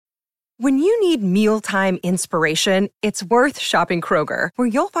When you need mealtime inspiration, it's worth shopping Kroger, where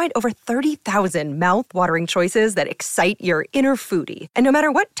you'll find over 30,000 mouth-watering choices that excite your inner foodie. And no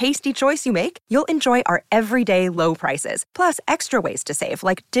matter what tasty choice you make, you'll enjoy our everyday low prices, plus extra ways to save,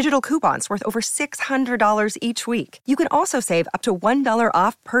 like digital coupons worth over $600 each week. You can also save up to $1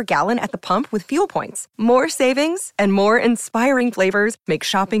 off per gallon at the pump with fuel points. More savings and more inspiring flavors make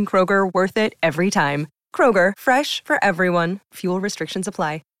shopping Kroger worth it every time. Kroger, fresh for everyone. Fuel restrictions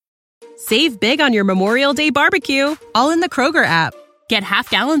apply. Save big on your Memorial Day barbecue, all in the Kroger app. Get half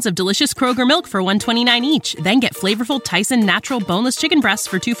gallons of delicious Kroger milk for $1.29 each. Then get flavorful Tyson natural boneless chicken breasts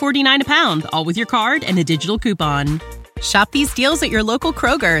for $2.49 a pound, all with your card and a digital coupon. Shop these deals at your local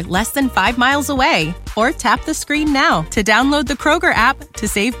Kroger, less than 5 miles away. Or tap the screen now to download the Kroger app to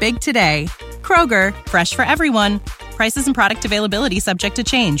save big today. Kroger, fresh for everyone. Prices and product availability subject to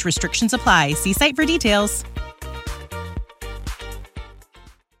change. Restrictions apply. See site for details.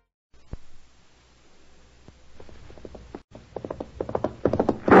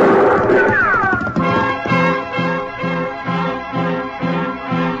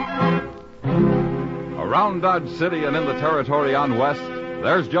 Around Dodge City and in the territory on West,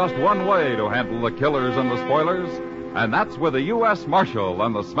 there's just one way to handle the killers and the spoilers, and that's with a U.S. Marshal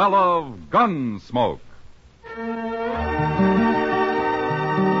and the smell of Gunsmoke.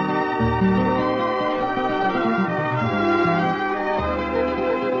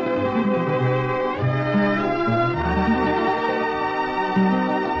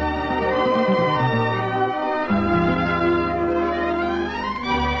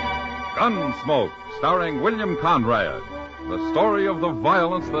 Gunsmoke, starring William Conrad. The story of the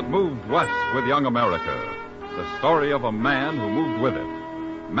violence that moved west with young America. The story of a man who moved with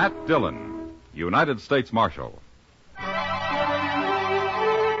it. Matt Dillon, United States Marshal.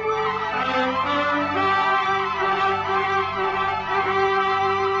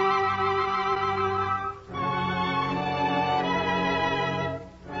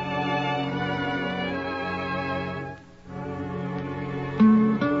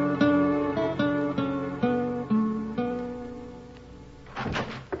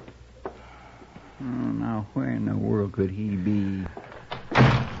 Could he be?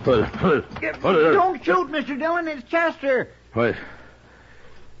 Don't shoot, Mr. Dillon. It's Chester. Wait.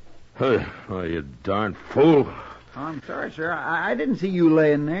 Oh, you darn fool. Oh, I'm sorry, sir. I didn't see you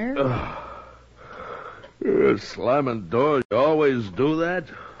laying there. You're slamming doors. You always do that?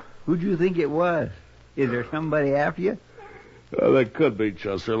 Who'd you think it was? Is there somebody after you? There could be,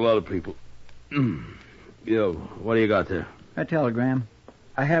 Chester. A lot of people. Yo, what do you got there? A telegram.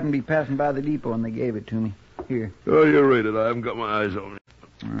 I happened to be passing by the depot and they gave it to me. Here. Oh, you read it. I haven't got my eyes on it.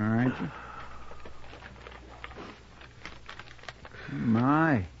 All right.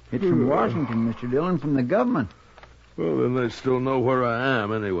 My. It's from Washington, Mr. Dillon, from the government. Well, then they still know where I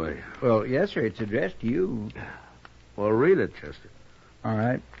am anyway. Well, yes, sir. It's addressed to you. Well, read it, Chester. All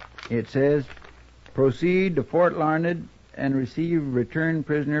right. It says, proceed to Fort Larned and receive return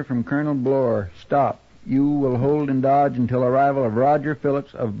prisoner from Colonel Bloor. Stop. You will hold in Dodge until arrival of Roger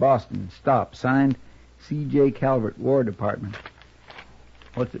Phillips of Boston. Stop. Signed, C.J. Calvert, War Department.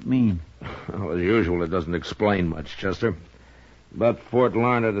 What's it mean? Well, as usual, it doesn't explain much, Chester. But Fort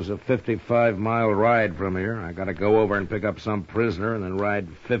Larned is a 55-mile ride from here. I got to go over and pick up some prisoner and then ride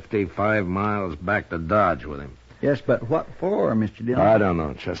 55 miles back to Dodge with him. Yes, but what for, Mr. Dillon? I don't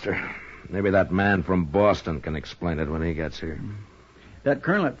know, Chester. Maybe that man from Boston can explain it when he gets here. That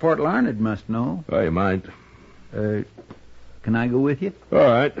colonel at Fort Larned must know. Oh, he might. Can I go with you? All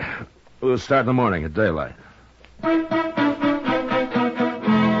right. We'll start in the morning at daylight.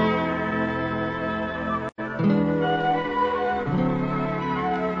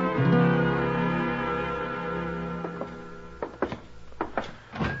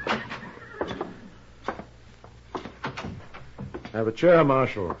 Have a chair,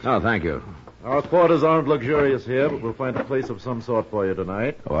 Marshal. Oh, thank you. Our quarters aren't luxurious here, but we'll find a place of some sort for you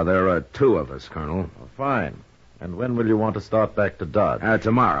tonight. Well, there are 2 of us, Colonel. Oh, fine. And when will you want to start back to Dodge?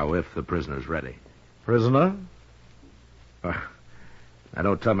 Tomorrow, if the prisoner's ready. Prisoner? Now,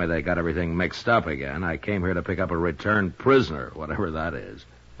 don't tell me they got everything mixed up again. I came here to pick up a returned prisoner, whatever that is.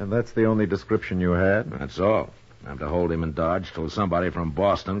 And that's the only description you had? That's all. I'm to hold him in Dodge till somebody from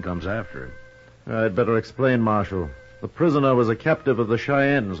Boston comes after him. I'd better explain, Marshal. The prisoner was a captive of the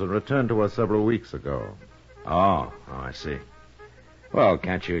Cheyennes and returned to us several weeks ago. Oh, I see. Well,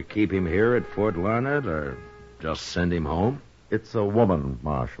 can't you keep him here at Fort Larned or just send him home? It's a woman,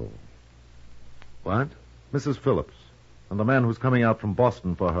 Marshal. What? Mrs. Phillips. And the man who's coming out from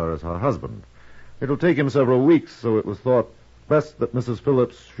Boston for her is her husband. It'll take him several weeks, so it was thought best that Mrs.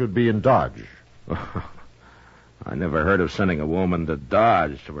 Phillips should be in Dodge. I never heard of sending a woman to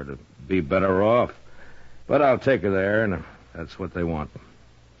Dodge for her to be better off. But I'll take her there, and if that's what they want.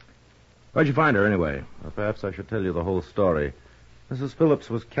 Where'd you find her, anyway? Well, perhaps I should tell you the whole story. Mrs. Phillips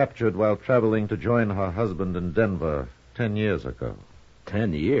was captured while traveling to join her husband in Denver 10 years ago.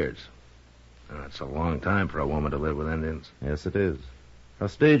 10 years? That's a long time for a woman to live with Indians. Yes, it is. Her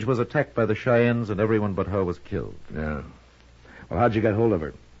stage was attacked by the Cheyennes, and everyone but her was killed. Yeah. Well, how'd you get hold of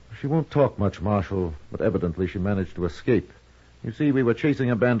her? She won't talk much, Marshal, but evidently she managed to escape. You see, we were chasing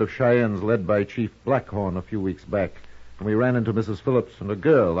a band of Cheyennes led by Chief Blackhorn a few weeks back, and we ran into Mrs. Phillips and a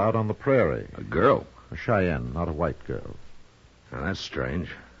girl out on the prairie. A girl? A Cheyenne, not a white girl. Now, that's strange.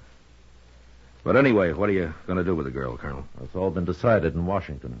 But anyway, what are you going to do with the girl, Colonel? It's all been decided in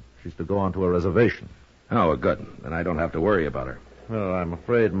Washington. She's to go on to a reservation. Oh, well, good. Then I don't have to worry about her. Well, I'm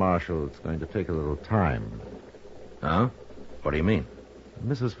afraid, Marshal, it's going to take a little time. Huh? What do you mean?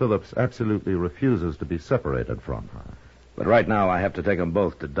 Mrs. Phillips absolutely refuses to be separated from her. But right now I have to take them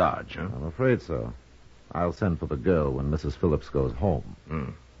both to Dodge, huh? I'm afraid so. I'll send for the girl when Mrs. Phillips goes home.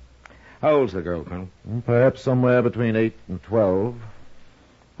 How old's the girl, Colonel? Perhaps somewhere between 8 and 12.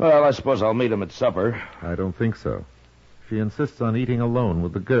 Well, I suppose I'll meet him at supper. I don't think so. She insists on eating alone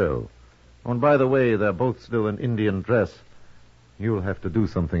with the girl. Oh, and by the way, they're both still in Indian dress. You'll have to do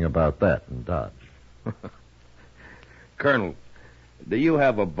something about that in Dodge. Colonel, do you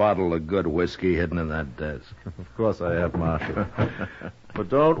have a bottle of good whiskey hidden in that desk? Of course I have, Marshal. But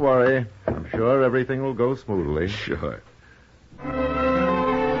don't worry. I'm sure everything will go smoothly. Sure.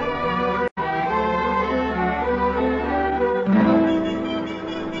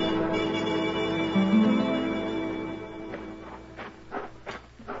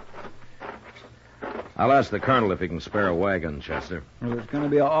 I'll ask the colonel if he can spare a wagon, Chester. Well, it's going to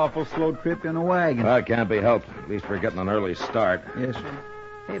be an awful slow trip in a wagon. Well, it can't be helped. At least we're getting an early start. Yes, sir.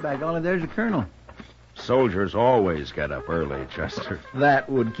 Hey, by golly, there's the colonel. Soldiers always get up early, Chester. That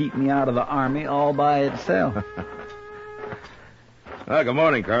would keep me out of the Army all by itself. Well, good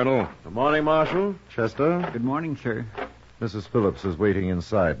morning, Colonel. Good morning, Marshal. Chester. Good morning, sir. Mrs. Phillips is waiting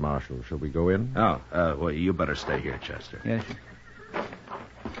inside, Marshal. Shall we go in? Oh, well, you better stay here, Chester. Yes, sir.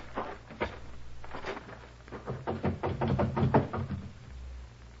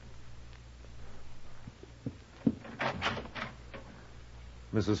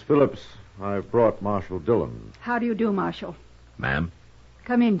 Mrs. Phillips, I've brought Marshal Dillon. How do you do, Marshal? Ma'am?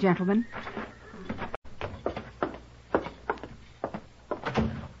 Come in, gentlemen.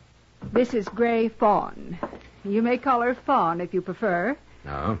 This is Gray Fawn. You may call her Fawn if you prefer.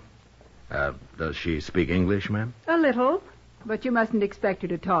 No. Does she speak English, ma'am? A little, but you mustn't expect her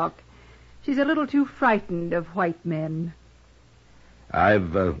to talk. She's a little too frightened of white men.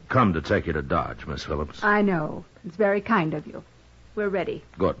 I've come to take you to Dodge, Miss Phillips. I know. It's very kind of you. We're ready.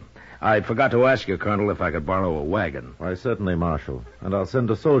 Good. I forgot to ask you, Colonel, if I could borrow a wagon. Why, certainly, Marshal. And I'll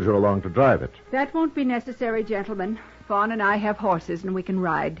send a soldier along to drive it. That won't be necessary, gentlemen. Fawn and I have horses, and we can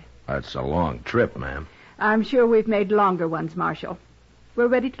ride. That's a long trip, ma'am. I'm sure we've made longer ones, Marshal. We're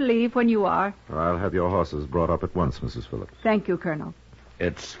ready to leave when you are. I'll have your horses brought up at once, Mrs. Phillips. Thank you, Colonel.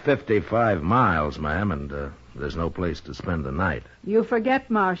 It's 55 miles, ma'am, and there's no place to spend the night. You forget,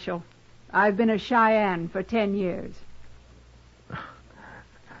 Marshal. I've been a Cheyenne for 10 years.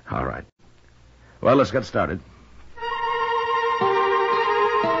 All right. Well, let's get started.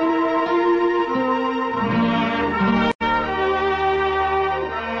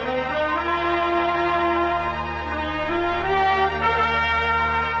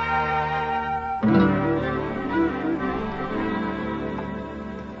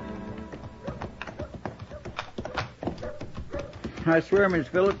 I swear, Miss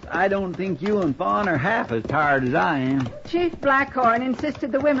Phillips, I don't think you and Fawn are half as tired as I am. Chief Blackhorn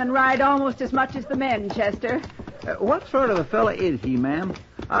insisted the women ride almost as much as the men, Chester. What sort of a fella is he, ma'am?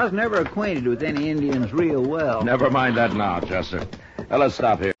 I was never acquainted with any Indians real well. Never mind that now, Chester. Let's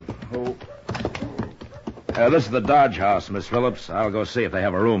stop here. Oh. This is the Dodge house, Miss Phillips. I'll go see if they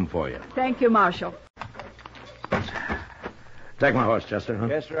have a room for you. Thank you, Marshal. Take my horse, Chester. Huh?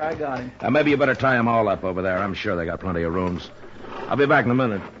 Yes, sir, I got him. Maybe you better tie them all up over there. I'm sure they got plenty of rooms. I'll be back in a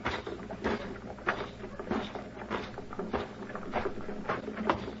minute.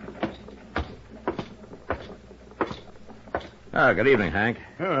 Good evening, Hank.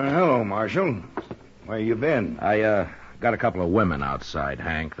 Hello, Marshal. Where you been? I got a couple of women outside,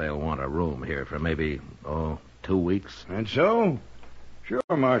 Hank. They'll want a room here for maybe, 2 weeks. And so? Sure,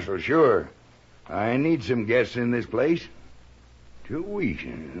 Marshal, sure. I need some guests in this place. 2 weeks.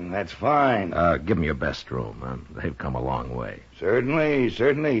 That's fine. Give them your best room. They've come a long way. Certainly,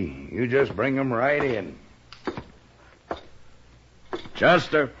 certainly. You just bring them right in.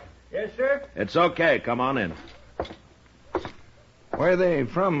 Chester. Yes, sir? It's okay. Come on in. Where are they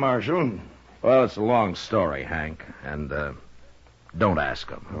from, Marshal? Well, it's a long story, Hank, and don't ask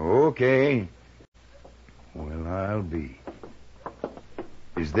them. Okay. Well, I'll be.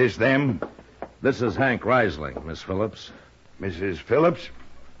 Is this them? This is Hank Reisling, Miss Phillips. Mrs. Phillips?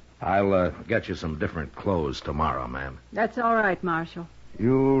 I'll get you some different clothes tomorrow, ma'am. That's all right, Marshal.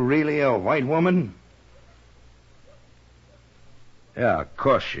 You really a white woman? Yeah, of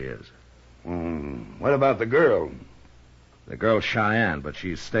course she is. What about the girl? The girl's Cheyenne, but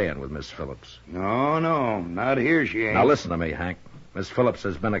she's staying with Miss Phillips. No, not here she ain't. Now listen to me, Hank. Miss Phillips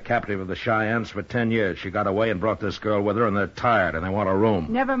has been a captive of the Cheyennes for 10 years. She got away and brought this girl with her, and they're tired, and they want a room.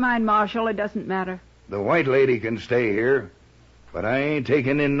 Never mind, Marshal. It doesn't matter. The white lady can stay here, but I ain't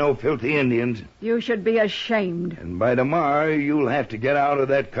taking in no filthy Indians. You should be ashamed. And by tomorrow, you'll have to get out of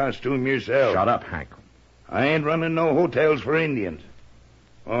that costume yourself. Shut up, Hank. I ain't running no hotels for Indians.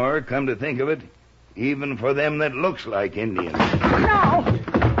 Or, come to think of it, even for them that looks like Indians. No!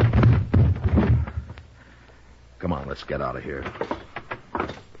 Come on, let's get out of here.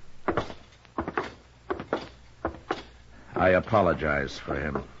 I apologize for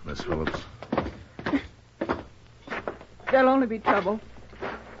him, Miss Phillips. There'll only be trouble.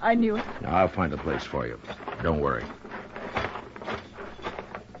 I knew it. Now, I'll find a place for you. Don't worry.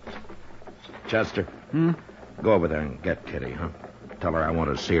 Chester. Go over there and get Kitty, huh? Tell her I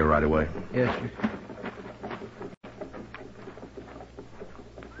want to see her right away. Yes, sir.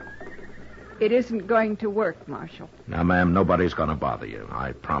 It isn't going to work, Marshal. Now, ma'am, nobody's going to bother you.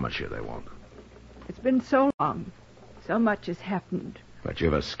 I promise you they won't. It's been so long. So much has happened. But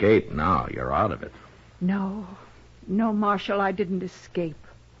you've escaped now. You're out of it. No, Marshal, I didn't escape.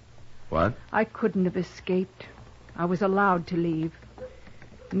 What? I couldn't have escaped. I was allowed to leave.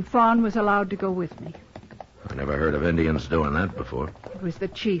 And Fawn was allowed to go with me. I never heard of Indians doing that before. It was the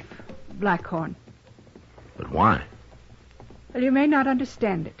chief, Blackhorn. But why? Well, you may not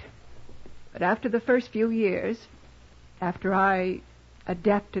understand it. But after the first few years, after I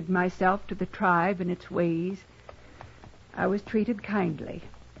adapted myself to the tribe and its ways, I was treated kindly.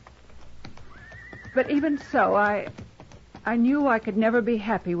 But even so, I knew I could never be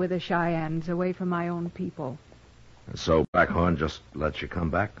happy with the Cheyennes away from my own people. And so Blackhorn just lets you come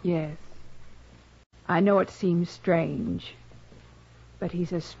back? Yes. I know it seems strange, but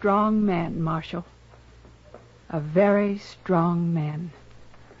he's a strong man, Marshal. A very strong man.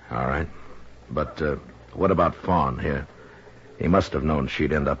 All right. But what about Fawn here? He must have known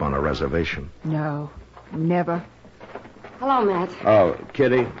she'd end up on a reservation. No, never. Hello, Matt. Oh,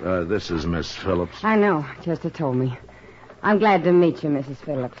 Kitty, this is Miss Phillips. I know. Chester told me. I'm glad to meet you, Mrs.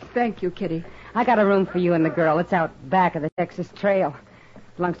 Phillips. Thank you, Kitty. I got a room for you and the girl. It's out back of the Texas Trail.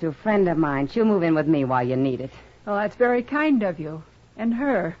 Belongs to a friend of mine. She'll move in with me while you need it. Well, that's very kind of you. And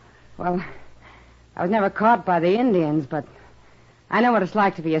her. Well, I was never caught by the Indians, but I know what it's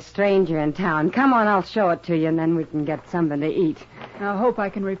like to be a stranger in town. Come on, I'll show it to you, and then we can get something to eat. I hope I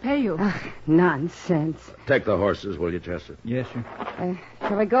can repay you. Nonsense. Take the horses, will you, Chester? Yes, sir.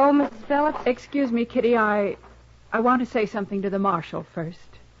 Shall we go, Mrs. Phillips? Excuse me, Kitty. I want to say something to the marshal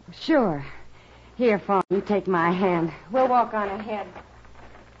first. Sure. Here, Fawn, you take my hand. We'll walk on ahead.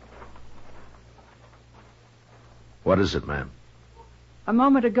 What is it, ma'am? A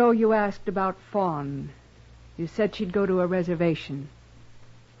moment ago, you asked about Fawn. You said she'd go to a reservation.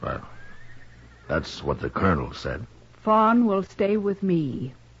 Well, that's what the colonel said. Fawn will stay with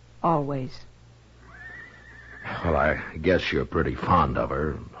me. Always. Well, I guess you're pretty fond of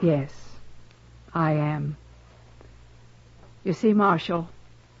her. Yes, I am. You see, Marshal,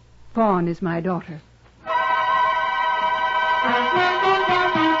 Fawn is my daughter.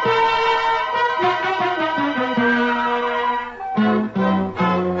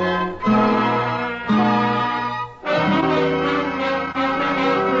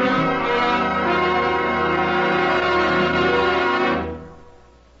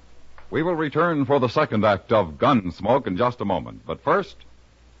 We will return for the second act of Gunsmoke in just a moment. But first,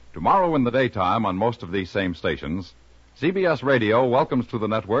 tomorrow in the daytime on most of these same stations, CBS Radio welcomes to the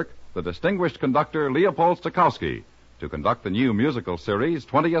network the distinguished conductor Leopold Stokowski to conduct the new musical series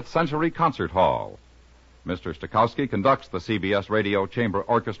 20th Century Concert Hall. Mr. Stokowski conducts the CBS Radio Chamber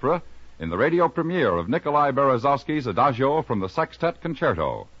Orchestra in the radio premiere of Nikolai Berezovsky's Adagio from the Sextet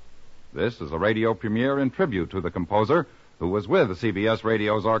Concerto. This is a radio premiere in tribute to the composer who was with CBS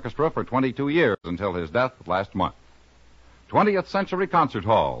Radio's orchestra for 22 years until his death last month. 20th Century Concert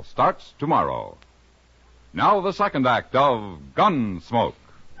Hall starts tomorrow. Now the second act of Gunsmoke.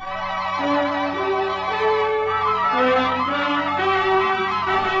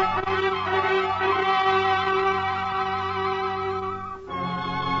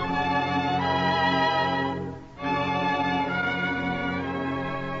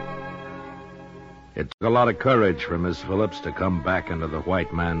 It took a lot of courage for Miss Phillips to come back into the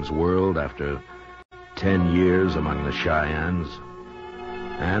white man's world after 10 years among the Cheyennes,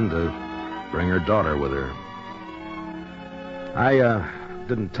 and to bring her daughter with her. I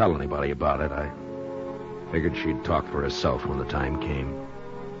didn't tell anybody about it. I figured she'd talk for herself when the time came.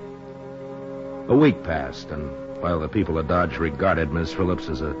 A week passed, and while the people of Dodge regarded Miss Phillips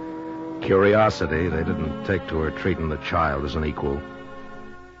as a curiosity, they didn't take to her treating the child as an equal,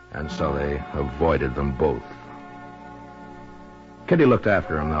 and so they avoided them both. Kitty looked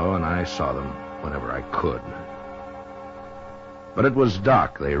after them, though, and I saw them whenever I could. But it was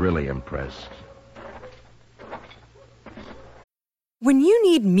Doc they really impressed. When you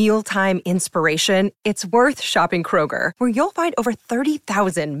need mealtime inspiration, it's worth shopping Kroger, where you'll find over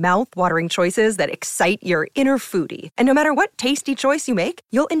 30,000 mouth-watering choices that excite your inner foodie. And no matter what tasty choice you make,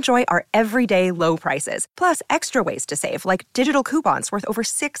 you'll enjoy our everyday low prices, plus extra ways to save, like digital coupons worth over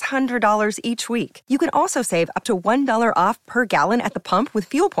 $600 each week. You can also save up to $1 off per gallon at the pump with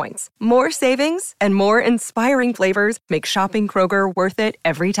fuel points. More savings and more inspiring flavors make shopping Kroger worth it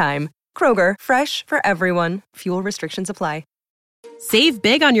every time. Kroger, fresh for everyone. Fuel restrictions apply. Save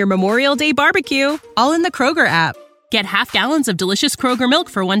big on your Memorial Day barbecue, all in the Kroger app. Get half gallons of delicious Kroger milk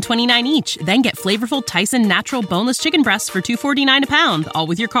for $1.29 each. Then get flavorful Tyson natural boneless chicken breasts for $2.49 a pound, all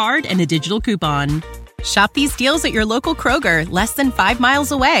with your card and a digital coupon. Shop these deals at your local Kroger, less than 5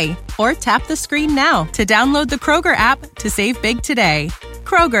 miles away. Or tap the screen now to download the Kroger app to save big today.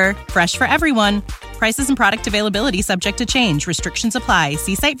 Kroger, fresh for everyone. Prices and product availability subject to change. Restrictions apply.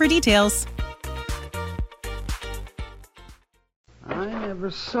 See site for details. I never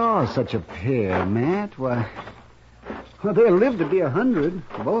saw such a pair, Matt. Why, well, they'll live to be 100,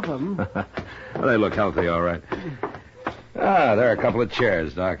 both of them. Well, they look healthy, all right. There are a couple of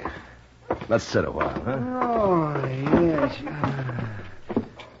chairs, Doc. Let's sit a while, huh? Oh, yes.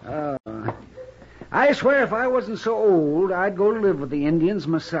 I swear if I wasn't so old, I'd go live with the Indians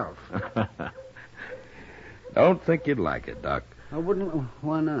myself. Don't think you'd like it, Doc. I wouldn't.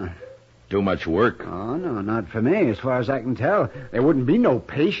 Why not? Too much work. Oh, no, not for me. As far as I can tell, there wouldn't be no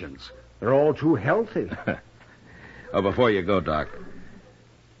patients. They're all too healthy. Oh, before you go, Doc,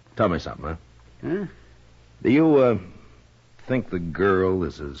 tell me something, huh? Huh? Do you, think the girl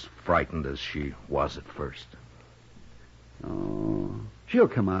is as frightened as she was at first? Oh, she'll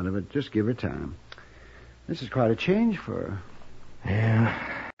come out of it. Just give her time. This is quite a change for her.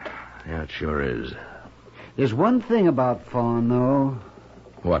 Yeah, it sure is. There's one thing about Fawn, though.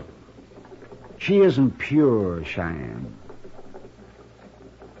 What? She isn't pure Cheyenne.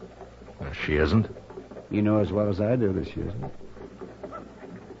 She isn't? You know as well as I do that she isn't.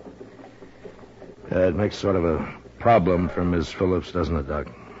 It makes sort of a problem for Miss Phillips, doesn't it, Doc?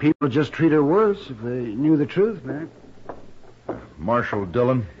 People just treat her worse if they knew the truth, Mac. Marshal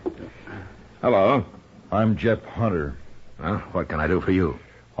Dillon. Hello. I'm Jeff Hunter. Well, what can I do for you?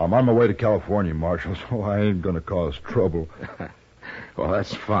 I'm on my way to California, Marshal, so I ain't going to cause trouble. Well,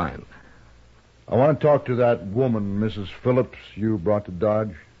 that's fine. I want to talk to that woman, Mrs. Phillips, you brought to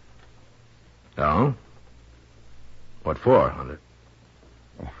Dodge. Oh? What for, Hunter?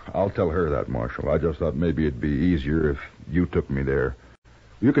 I'll tell her that, Marshal. I just thought maybe it'd be easier if you took me there.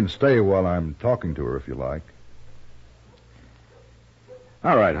 You can stay while I'm talking to her if you like.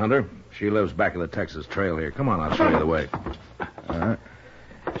 All right, Hunter. She lives back of the Texas Trail here. Come on, I'll show you the way. All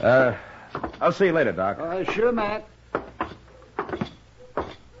right. I'll see you later, Doc. Sure, Matt.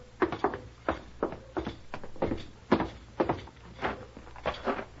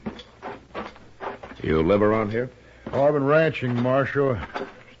 You live around here? Oh, I've been ranching, Marshal.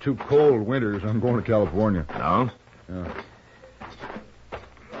 It's too cold winters. I'm going to California. No? Yeah.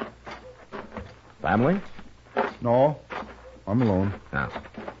 Family? No, I'm alone. No.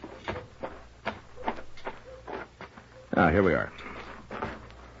 Here we are.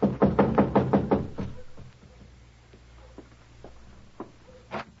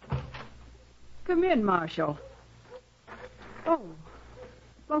 Come in, Marshal. Oh,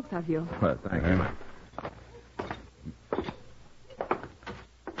 both of you. Well, thank you, ma'am.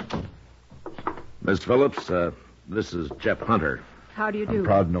 Miss Phillips, this is Jeff Hunter. How do you do? I'm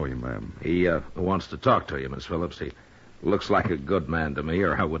proud to know you, ma'am. He wants to talk to you, Miss Phillips. He looks like a good man to me,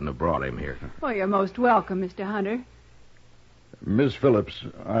 or I wouldn't have brought him here. Well, you're most welcome, Mr. Hunter. Miss Phillips,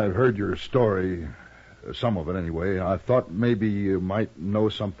 I've heard your story, some of it anyway. I thought maybe you might know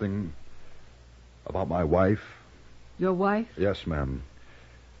something about my wife. Your wife? Yes, ma'am.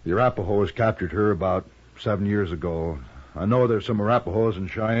 The Arapahoes captured her about 7 years ago. I know there's some Arapahoes and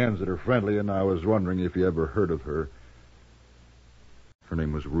Cheyennes that are friendly, and I was wondering if you ever heard of her. Her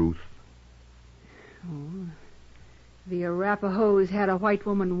name was Ruth. Oh. The Arapahoes had a white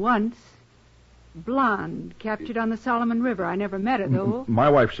woman once. Blonde, captured on the Solomon River. I never met her, though. My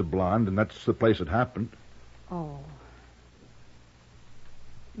wife's a blonde, and that's the place it happened. Oh.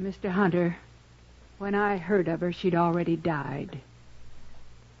 Mr. Hunter, when I heard of her, she'd already died.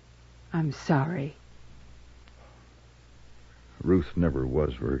 I'm sorry. Ruth never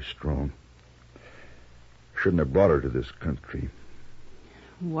was very strong. Shouldn't have brought her to this country.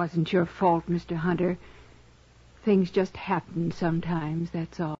 It wasn't your fault, Mr. Hunter. Things just happen sometimes,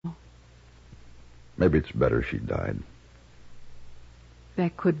 that's all. Maybe it's better she died.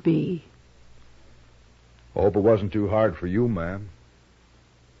 That could be. Hope it wasn't too hard for you, ma'am.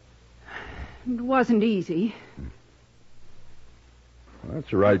 It wasn't easy. Well,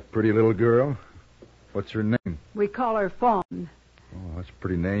 that's a right pretty little girl. What's her name? We call her Fawn. Oh, that's a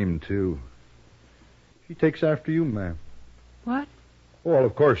pretty name, too. She takes after you, ma'am. What? Well,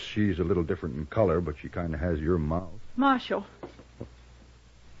 of course, she's a little different in color, but she kind of has your mouth. Marshal.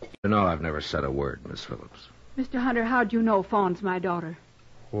 You know, I've never said a word, Miss Phillips. Mr. Hunter, how'd you know Fawn's my daughter?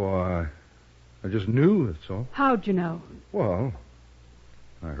 Why, I just knew, that's all. How'd you know? Well,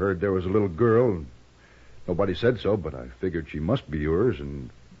 I heard there was a little girl, and nobody said so, but I figured she must be yours, and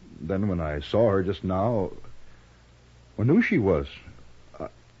then when I saw her just now, I knew she was.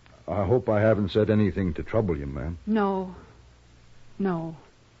 I hope I haven't said anything to trouble you, ma'am. No,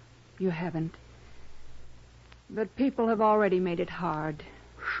 you haven't. But people have already made it hard.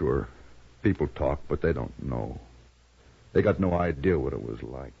 Sure. People talk, but they don't know. They got no idea what it was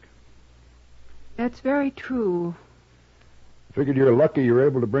like. That's very true. Figured you're lucky you were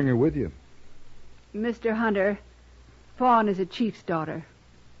able to bring her with you. Mr. Hunter, Fawn is a chief's daughter,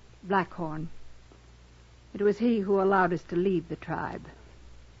 Blackhorn. It was he who allowed us to leave the tribe.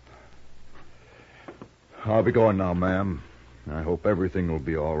 I'll be going now, ma'am. I hope everything will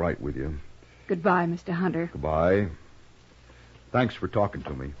be all right with you. Goodbye, Mr. Hunter. Goodbye. Thanks for talking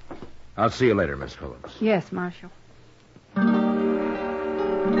to me. I'll see you later, Miss Phillips. Yes, Marshal.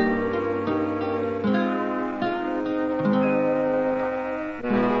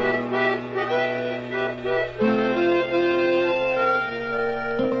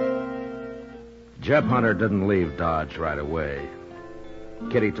 Jeb Hunter didn't leave Dodge right away.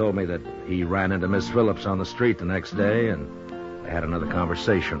 Kitty told me that he ran into Miss Phillips on the street the next day, and they had another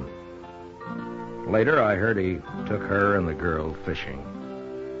conversation. Later, I heard he took her and the girl fishing.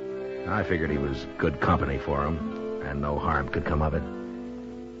 I figured he was good company for him, and no harm could come of it.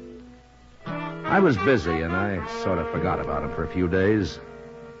 I was busy, and I sort of forgot about him for a few days,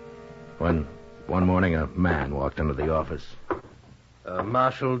 when one morning a man walked into the office.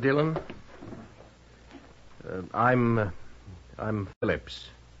 Marshal Dillon? I'm Phillips.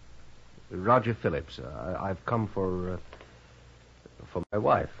 Roger Phillips. I've come for my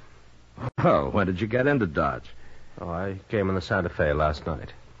wife. Well, when did you get into Dodge? Oh, I came in the Santa Fe last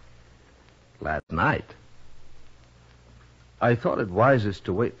night. Last night? I thought it wisest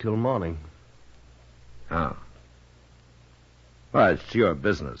to wait till morning. Oh. Well, it's your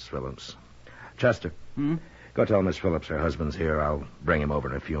business, Phillips. Chester, go tell Miss Phillips her husband's here. I'll bring him over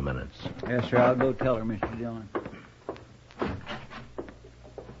in a few minutes. Yes, sir. I'll go tell her, Mr. Dillon.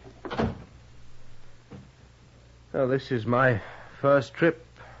 Well, this is my first trip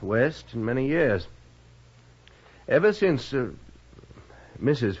west in many years. Ever since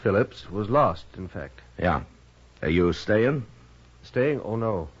Mrs. Phillips was lost, in fact. Yeah. Are you staying? Staying? Oh,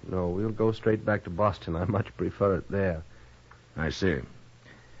 no. No, we'll go straight back to Boston. I much prefer it there. I see.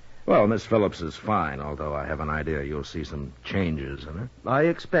 Well, Miss Phillips is fine, although I have an idea you'll see some changes in her. I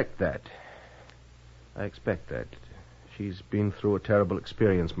expect that. She's been through a terrible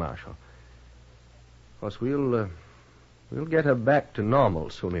experience, Marshal. Of course, we'll get her back to normal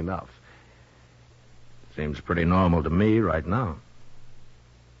soon enough. Seems pretty normal to me right now.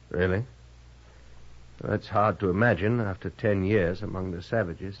 Really? That's hard to imagine after 10 years among the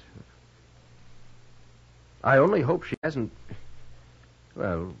savages. I only hope she hasn't,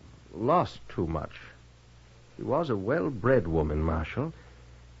 lost too much. She was a well-bred woman, Marshal,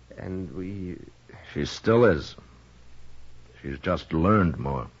 and She still is. She's just learned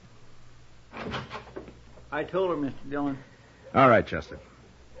more. I told her, Mr. Dillon. All right, Chester.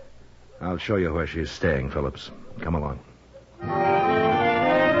 I'll show you where she's staying, Phillips. Come along.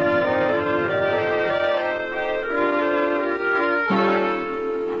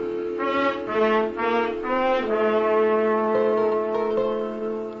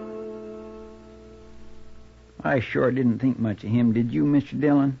 I sure didn't think much of him, did you, Mr.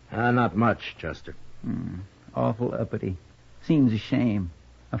 Dillon? Not much, Chester. Awful uppity. Seems a shame.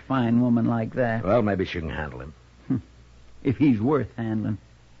 A fine woman like that. Well, maybe she can handle him. If he's worth handling.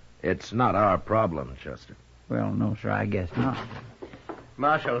 It's not our problem, Chester. Well, no, sir, I guess not.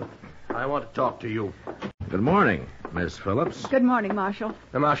 Marshal, I want to talk to you. Good morning, Miss Phillips. Good morning, Marshal.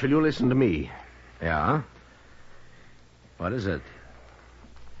 Now, Marshal, you listen to me. Yeah? What is it?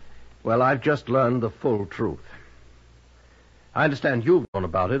 Well, I've just learned the full truth. I understand you've known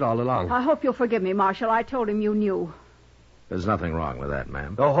about it all along. I hope you'll forgive me, Marshal. I told him you knew. There's nothing wrong with that,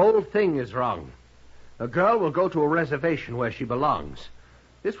 ma'am. The whole thing is wrong. A girl will go to a reservation where she belongs.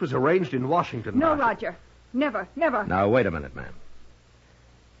 This was arranged in Washington. No, Marshal. Roger. Never, never. Now, wait a minute, ma'am.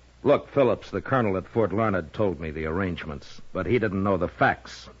 Look, Phillips, the colonel at Fort Larned told me the arrangements, but he didn't know the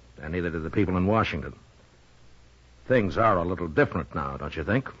facts, and neither did the people in Washington. Things are a little different now, don't you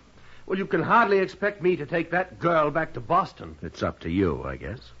think? Well, you can hardly expect me to take that girl back to Boston. It's up to you, I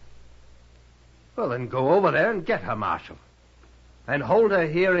guess. Well, then go over there and get her, Marshal. And hold her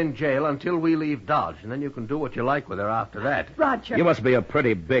here in jail until we leave Dodge, and then you can do what you like with her after that. Roger. You must be a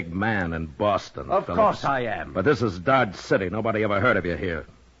pretty big man in Boston, Of Phillips. course I am. But this is Dodge City. Nobody ever heard of you here.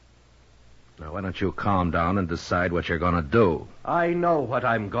 Now, why don't you calm down and decide what you're going to do? I know what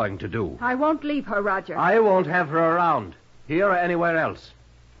I'm going to do. I won't leave her, Roger. I won't have her around, here or anywhere else.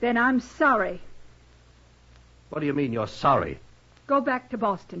 Then I'm sorry. What do you mean you're sorry? Go back to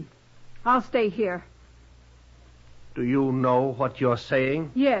Boston. I'll stay here. Do you know what you're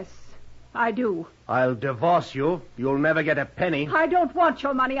saying? Yes, I do. I'll divorce you. You'll never get a penny. I don't want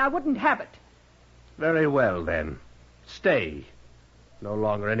your money. I wouldn't have it. Very well, then. Stay. No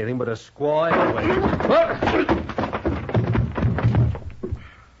longer anything but a squaw anyway.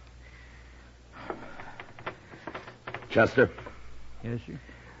 Chester, Yes, sir.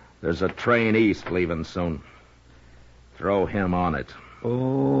 there's a train east leaving soon. Throw him on it.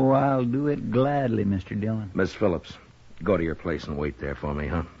 Oh, I'll do it gladly, Mr. Dillon. Miss Phillips, go to your place and wait there for me,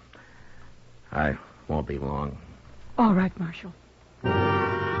 huh? I won't be long. All right, Marshal.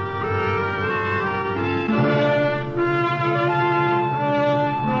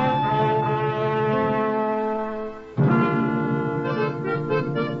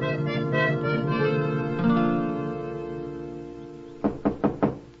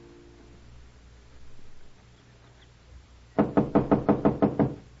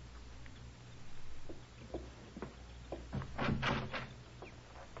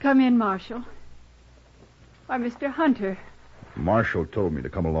 Come in, Marshal. Why, Mr. Hunter. Marshal told me to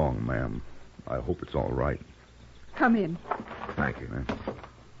come along, ma'am. I hope it's all right. Come in. Thank you.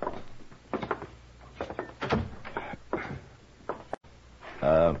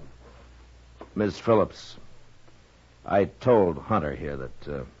 Miss Phillips, I told Hunter here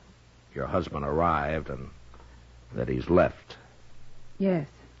that your husband arrived and that he's left. Yes.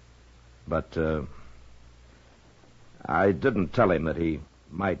 But I didn't tell him that he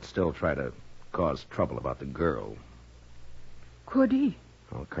might still try to cause trouble about the girl. Could he?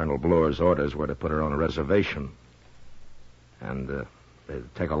 Well, Colonel Bloor's orders were to put her on a reservation. And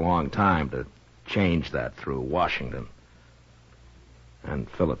it'd take a long time to change that through Washington. And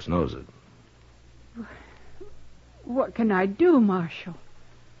Phillips knows it. What can I do, Marshal?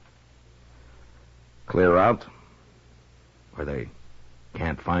 Clear out where they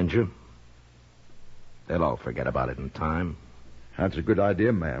can't find you. They'll all forget about it in time. That's a good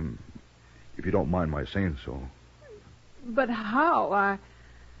idea, ma'am, if you don't mind my saying so. But how?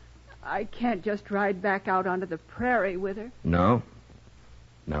 I can't just ride back out onto the prairie with her. No.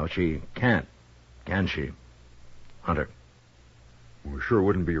 No, she can't. Can she? Hunter. Well, sure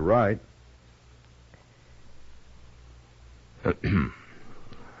wouldn't be right.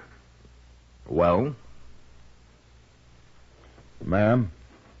 Well? Ma'am,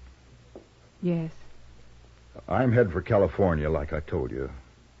 Yes. I'm heading for California, like I told you.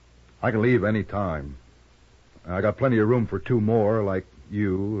 I can leave any time. I got plenty of room for two more, like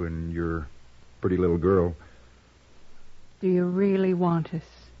you and your pretty little girl. Do you really want us?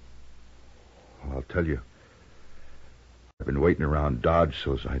 Well, I'll tell you. I've been waiting around Dodge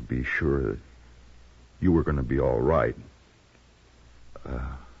so as I'd be sure that you were going to be all right.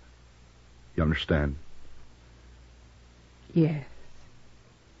 You understand? Yes.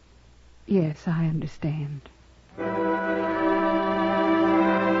 Yes, I understand.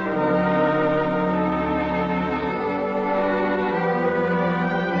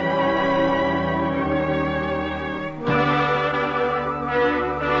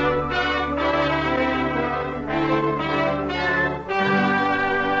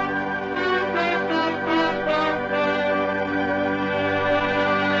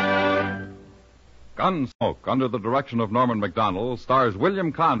 Gunsmoke, under the direction of Norman Macdonald, stars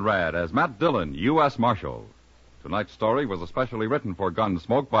William Conrad as Matt Dillon, U.S. Marshal. Tonight's story was especially written for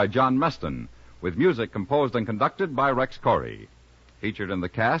Gunsmoke by John Meston, with music composed and conducted by Rex Corey. Featured in the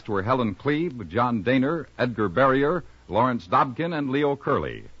cast were Helen Cleve, John Daner, Edgar Barrier, Lawrence Dobkin, and Leo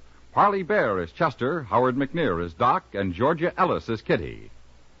Curley. Parley Bear is Chester, Howard McNear is Doc, and Georgia Ellis is Kitty.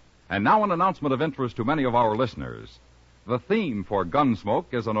 And now an announcement of interest to many of our listeners. The theme for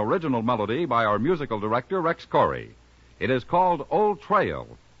Gunsmoke is an original melody by our musical director, Rex Corey. It is called Old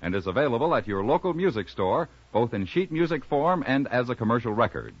Trail and is available at your local music store, both in sheet music form and as a commercial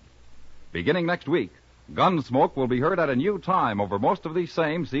record. Beginning next week, Gunsmoke will be heard at a new time over most of these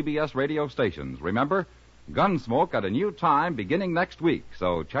same CBS radio stations. Remember, Gunsmoke at a new time beginning next week,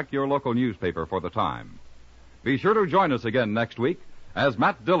 so check your local newspaper for the time. Be sure to join us again next week as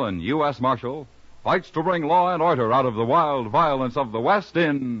Matt Dillon, U.S. Marshal, fights to bring law and order out of the wild violence of the West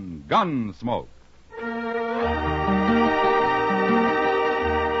in Gunsmoke.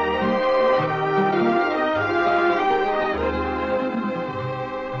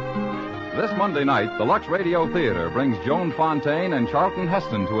 This Monday night, the Lux Radio Theater brings Joan Fontaine and Charlton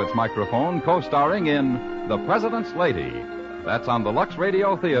Heston to its microphone, co-starring in The President's Lady. That's on the Lux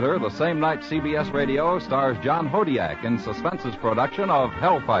Radio Theater the same night CBS Radio stars John Hodiak in Suspense's production of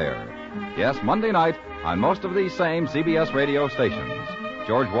Hellfire. Yes, Monday night on most of these same CBS radio stations.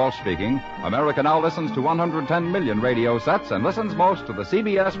 George Walsh speaking. America now listens to 110 million radio sets and listens most to the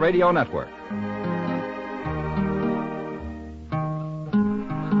CBS Radio Network.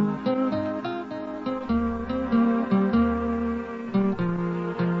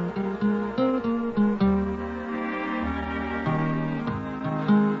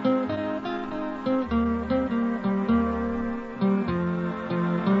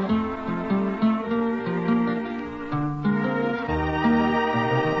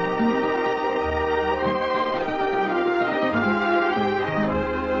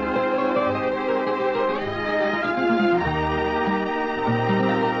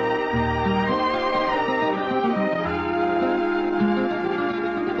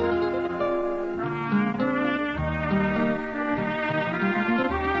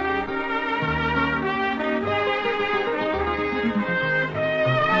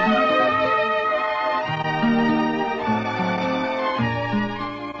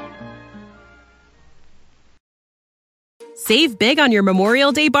 Save big on your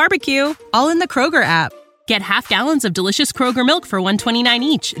Memorial Day barbecue, all in the Kroger app. Get half gallons of delicious Kroger milk for $1.29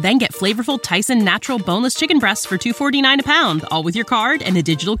 each. Then get flavorful Tyson natural boneless chicken breasts for $2.49 a pound, all with your card and a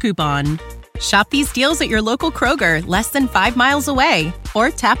digital coupon. Shop these deals at your local Kroger, less than 5 miles away. Or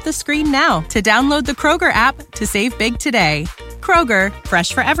tap the screen now to download the Kroger app to save big today. Kroger,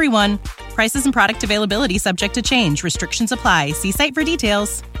 fresh for everyone. Prices and product availability subject to change. Restrictions apply. See site for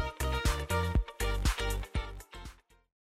details.